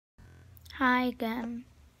Hi again.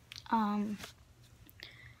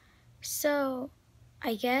 So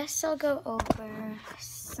I guess I'll go over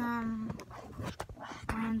some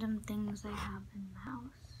random things I have in the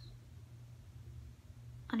house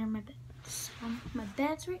under my bed. So my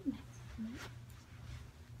bed's right next to me.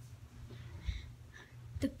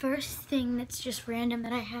 The first thing that's just random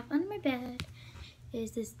that I have under my bed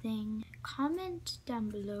is this thing. Comment down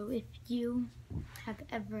below if you have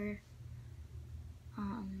ever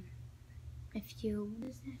if you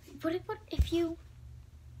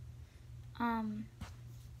have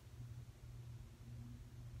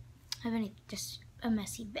any just a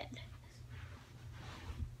messy bed.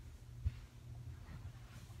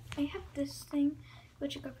 I have this thing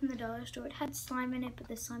which I got from the dollar store. It had slime in it, but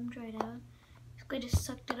the slime dried out. So I just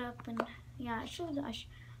sucked it up, and yeah, I actually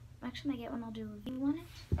might get one. I'll do a review on it.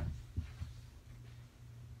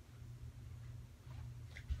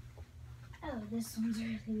 Oh, this one's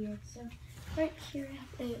really weird. So right here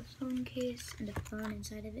I have a phone case and a phone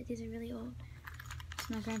inside of it. These are really old. It's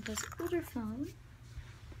my grandpa's older phone.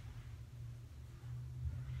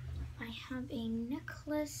 I have a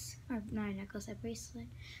necklace, or not a necklace, a bracelet.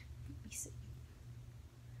 Let me see.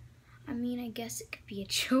 I mean, I guess it could be a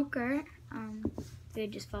choker. It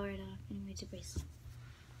would just fall right off. Anyway, it's a bracelet.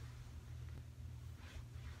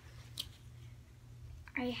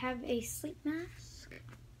 I have a sleep mask.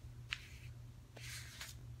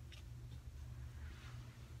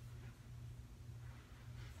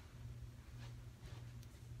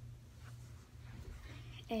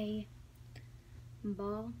 A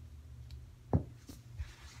ball.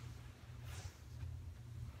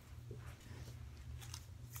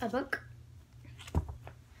 A book.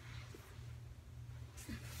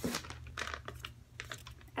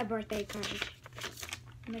 A birthday card.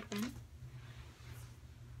 Like that.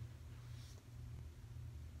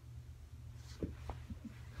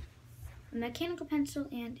 A mechanical pencil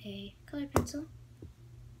and a colored pencil.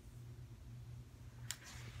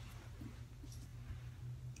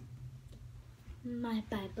 My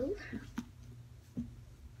Bible.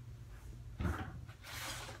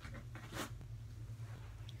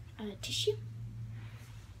 A tissue.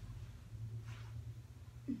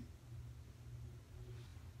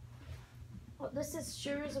 Well, this is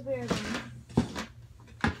sure is a weird one.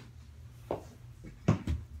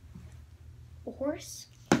 A horse.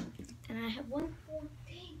 And I have one more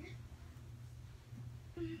thing.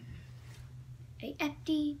 A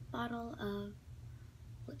empty bottle of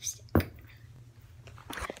lipstick.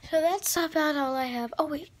 So that's about all I have. Oh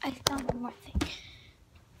wait, I found one more thing.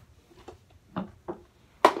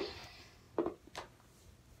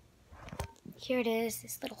 Here it is,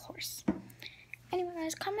 this little horse. Anyway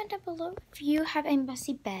guys, comment down below if you have a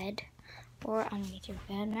messy bed or underneath your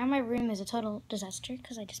bed. Now my room is a total disaster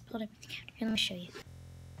because I just pulled everything out. Here, let me show you.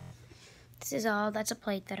 This is all, that's a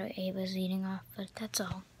plate that Abe was eating off, but that's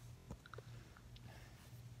all.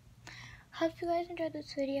 Hope you guys enjoyed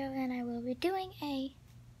this video, and I will be doing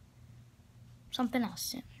something else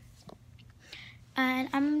soon. And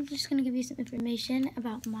I'm just going to give you some information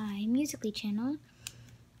about my Musical.ly channel.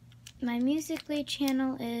 My Musical.ly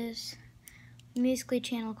channel is a Musical.ly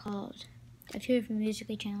channel called, a few different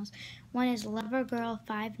Musical.ly channels. One is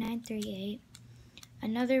LoverGirl5938.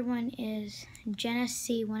 Another one is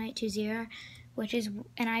JennaC1820,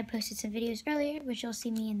 and I posted some videos earlier, which you'll see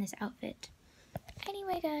me in this outfit.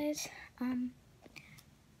 Anyway guys,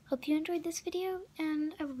 hope you enjoyed this video,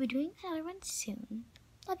 and I will be doing another one soon.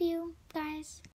 Love you, guys.